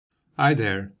Hi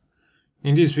there!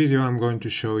 In this video I'm going to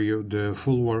show you the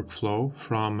full workflow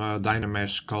from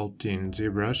dynamesh sculpt in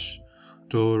Zbrush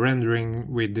to rendering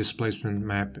with displacement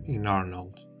map in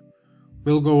Arnold.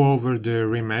 We'll go over the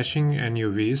remeshing and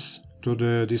UVs to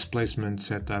the displacement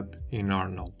setup in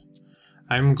Arnold.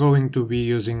 I'm going to be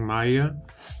using Maya,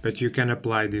 but you can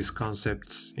apply these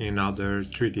concepts in other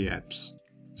 3D apps.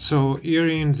 So here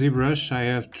in Zbrush I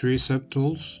have 3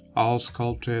 subtools, all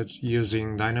sculpted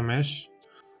using dynamesh.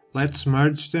 Let's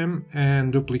merge them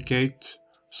and duplicate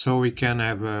so we can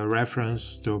have a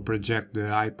reference to project the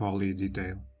high poly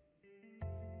detail.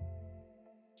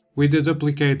 With the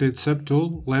duplicated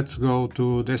subtool, let's go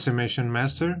to Decimation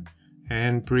Master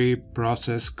and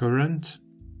pre-process current.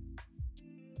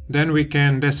 Then we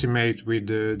can decimate with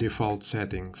the default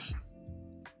settings.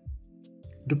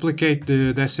 Duplicate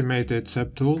the decimated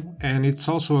subtool, and it's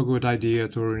also a good idea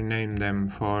to rename them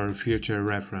for future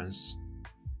reference.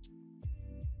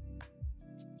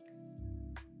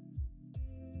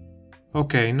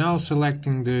 Ok, now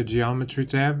selecting the Geometry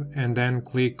tab and then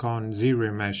click on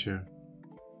Z-Remesher.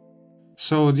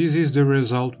 So this is the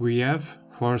result we have.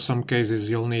 For some cases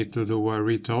you'll need to do a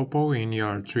retopo in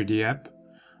your 3D app,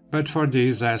 but for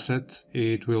this asset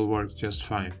it will work just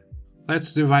fine.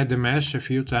 Let's divide the mesh a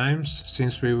few times,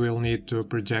 since we will need to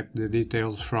project the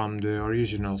details from the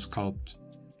original sculpt.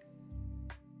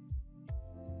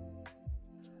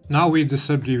 Now with the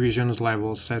subdivisions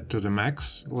level set to the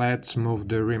max, let's move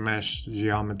the remesh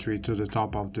geometry to the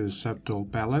top of the subtool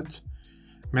palette,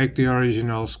 make the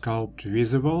original sculpt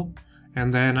visible,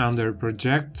 and then under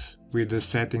Project, with the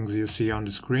settings you see on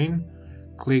the screen,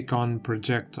 click on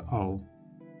Project All.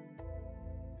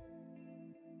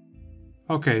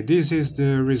 Ok, this is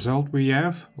the result we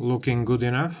have, looking good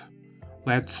enough.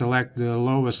 Let's select the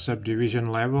lowest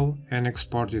subdivision level and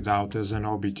export it out as an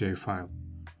OBJ file.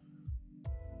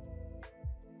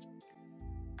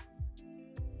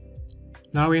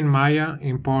 Now in Maya,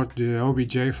 import the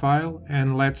OBJ file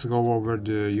and let's go over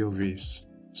the UVs.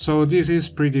 So this is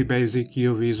pretty basic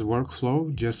UVs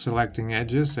workflow, just selecting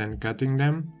edges and cutting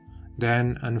them,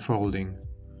 then unfolding.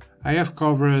 I have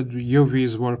covered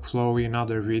UVs workflow in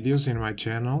other videos in my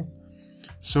channel,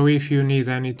 so if you need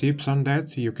any tips on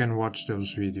that, you can watch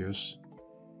those videos.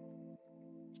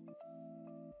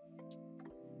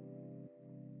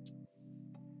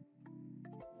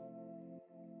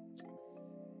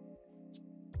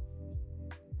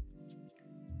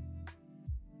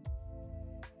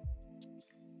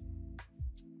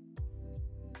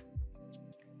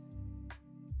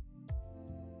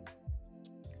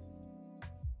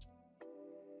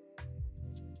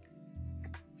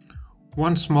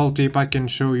 One small tip I can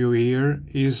show you here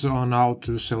is on how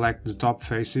to select the top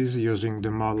faces using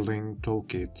the modeling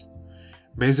toolkit.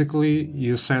 Basically,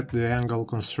 you set the angle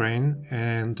constraint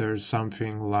and enter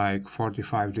something like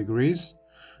 45 degrees.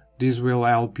 This will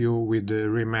help you with the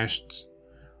remeshed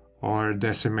or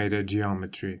decimated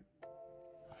geometry.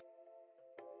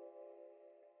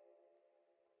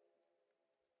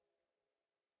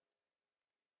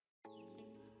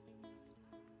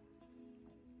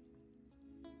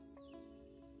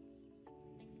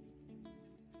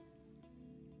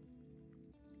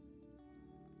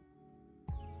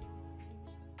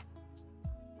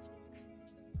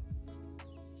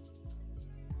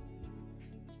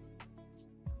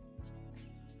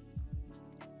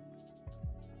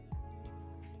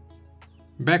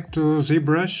 Back to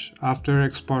Zbrush. After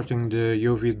exporting the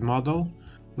UV model,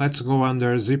 let's go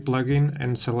under Z plugin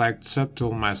and select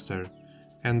Subtool Master,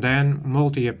 and then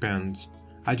Multi-Append.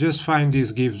 I just find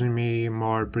this gives me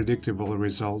more predictable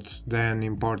results than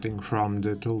importing from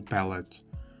the tool palette.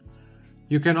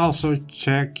 You can also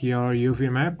check your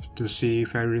UV map to see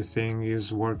if everything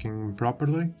is working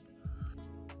properly.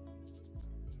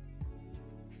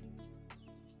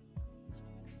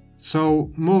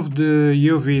 So move the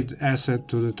UV asset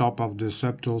to the top of the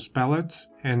subtools palette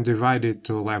and divide it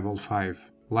to level 5,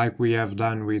 like we have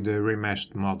done with the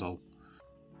remeshed model.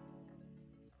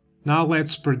 Now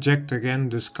let's project again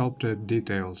the sculpted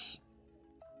details.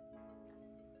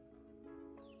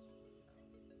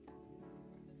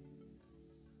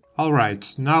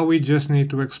 Alright, now we just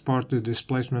need to export the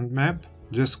displacement map.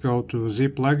 Just go to Z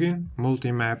plugin,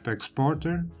 Multi-Map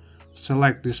Exporter,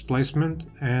 select Displacement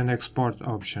and Export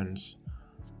Options.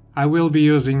 I will be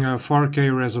using a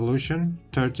 4K resolution,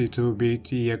 32-bit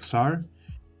EXR.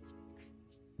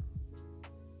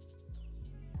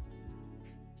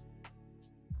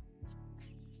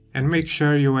 And make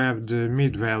sure you have the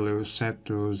mid value set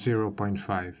to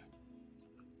 0.5.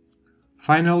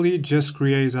 Finally, just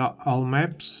create all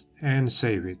maps and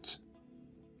save it.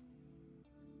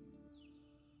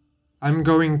 I'm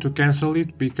going to cancel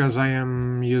it because I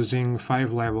am using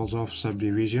 5 levels of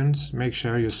subdivisions. Make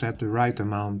sure you set the right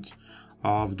amount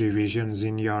of divisions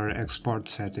in your export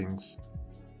settings.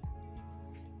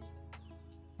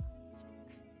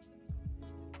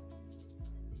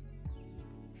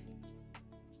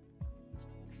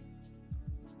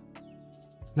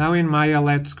 Now in Maya,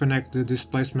 let's connect the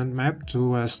displacement map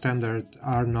to a standard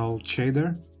Arnold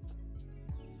shader.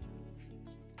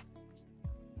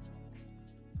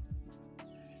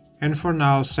 And for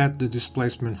now, set the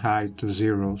displacement height to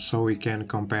 0 so we can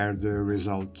compare the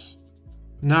results.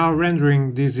 Now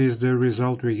rendering, this is the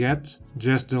result we get,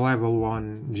 just the level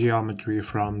 1 geometry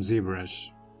from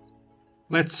Zbrush.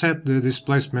 Let's set the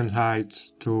displacement height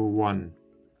to 1.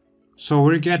 So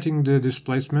we're getting the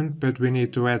displacement, but we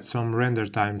need to add some render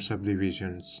time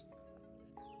subdivisions.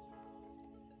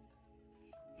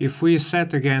 If we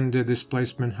set again the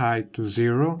displacement height to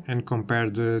 0 and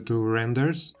compare the two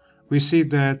renders, we see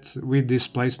that with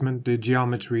displacement the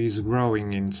geometry is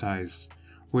growing in size,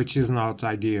 which is not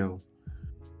ideal.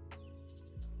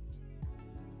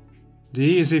 The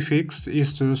easy fix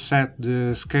is to set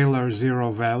the scalar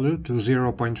 0 value to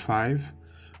 0.5,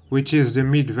 which is the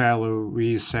mid value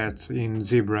we set in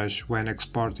Zbrush when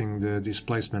exporting the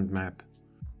displacement map.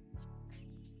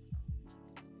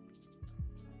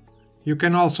 You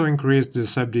can also increase the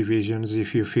subdivisions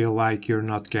if you feel like you're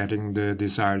not getting the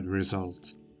desired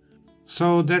result.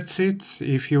 So that's it.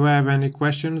 If you have any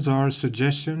questions or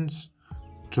suggestions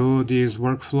to this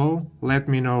workflow, let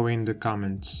me know in the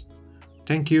comments.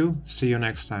 Thank you, see you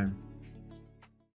next time.